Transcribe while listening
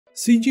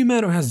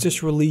CityBuilder has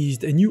just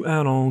released a new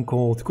add-on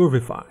called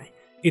Curvify.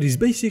 It is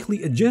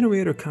basically a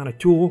generator kind of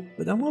tool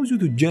that allows you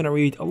to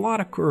generate a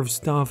lot of curved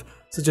stuff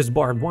such as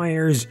barbed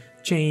wires,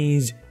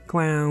 chains,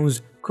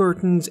 clowns,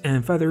 curtains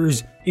and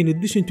feathers, in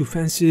addition to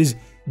fences,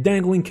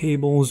 dangling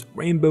cables,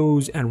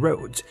 rainbows and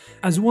roads,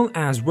 as well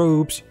as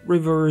ropes,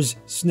 rivers,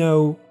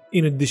 snow,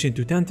 in addition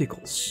to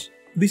tentacles.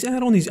 This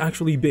add-on is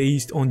actually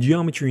based on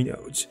geometry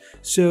nodes,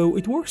 so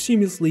it works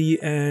seamlessly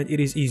and it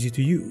is easy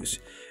to use.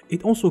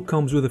 It also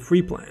comes with a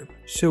free plan,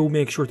 so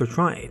make sure to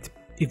try it.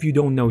 If you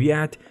don't know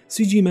yet,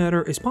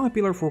 CityBuilder is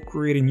popular for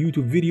creating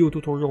YouTube video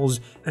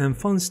tutorials and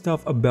fun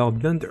stuff about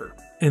Blender,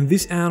 and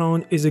this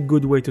add-on is a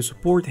good way to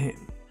support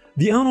him.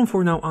 The add-on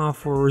for now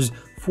offers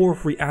 4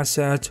 free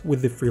assets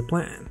with the free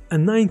plan,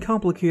 and 9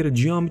 complicated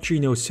geometry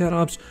node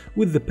setups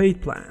with the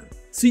paid plan.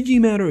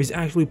 CityBuilder is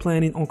actually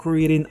planning on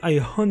creating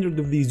 100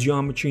 of these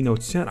geometry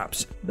node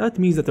setups. That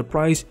means that the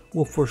price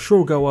will for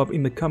sure go up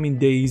in the coming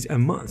days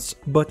and months,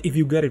 but if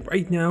you get it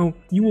right now,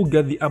 you will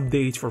get the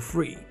updates for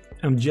free.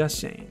 I'm just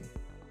saying.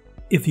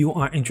 If you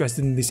are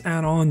interested in this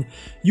add-on,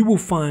 you will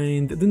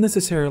find the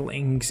necessary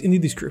links in the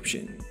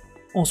description.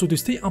 Also, to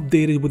stay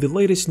updated with the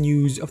latest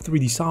news of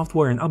 3D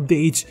software and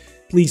updates,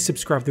 please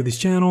subscribe to this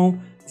channel.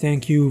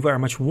 Thank you very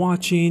much for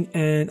watching,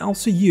 and I'll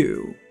see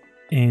you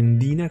in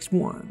the next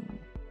one.